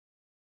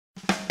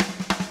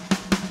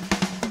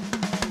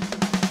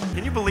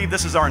believe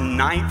this is our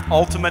 9th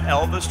Ultimate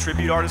Elvis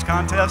Tribute Artist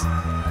Contest?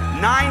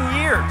 9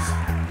 years.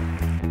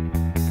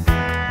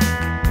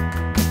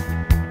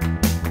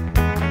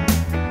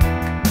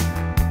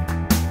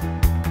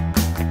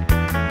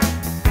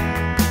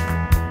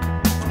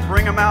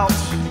 Bring them out.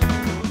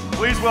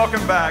 Please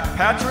welcome back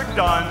Patrick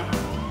Dunn,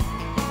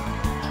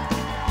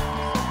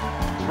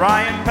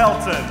 Ryan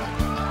Pelton,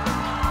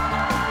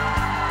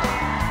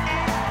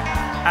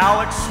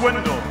 Alex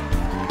Swindle,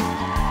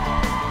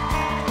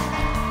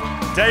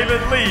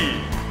 David Lee,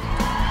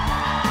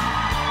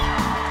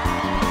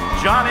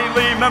 Johnny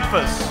Lee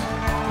Memphis,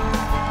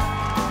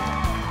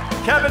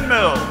 Kevin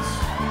Mills,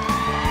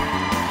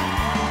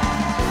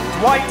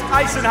 Dwight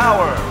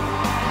Eisenhower,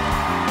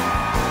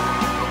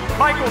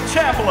 Michael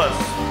Chambliss,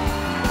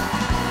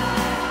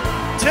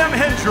 Tim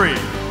Hendry,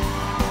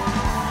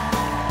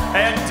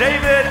 and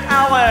David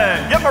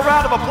Allen. Give them a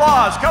round of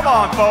applause. Come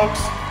on,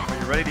 folks. Are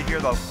you ready to hear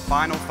the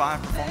final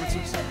 5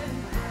 performances?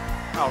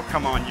 Oh,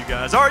 come on, you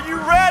guys. Are you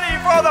ready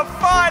for the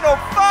final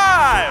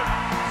 5?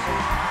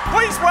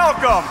 Please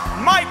welcome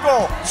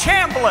Michael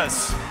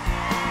Chambliss.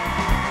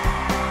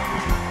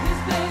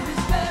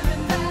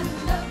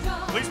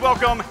 Please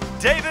welcome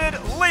David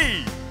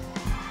Lee.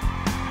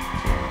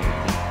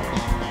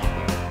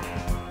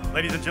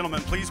 Ladies and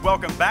gentlemen, please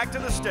welcome back to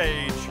the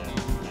stage,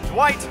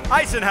 Dwight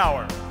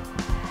Eisenhower.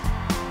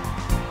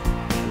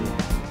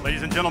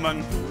 Ladies and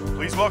gentlemen,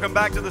 please welcome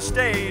back to the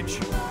stage,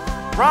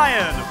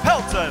 Ryan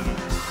Pelton.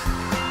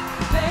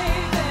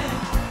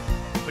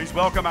 Please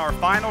welcome our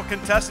final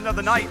contestant of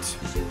the night,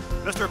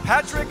 Mr.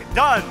 Patrick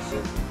Dunn.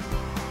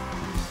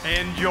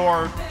 And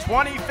your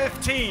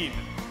 2015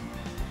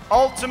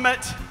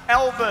 Ultimate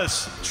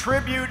Elvis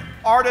Tribute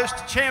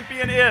Artist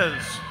Champion is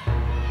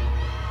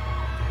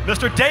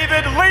Mr.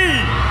 David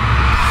Lee.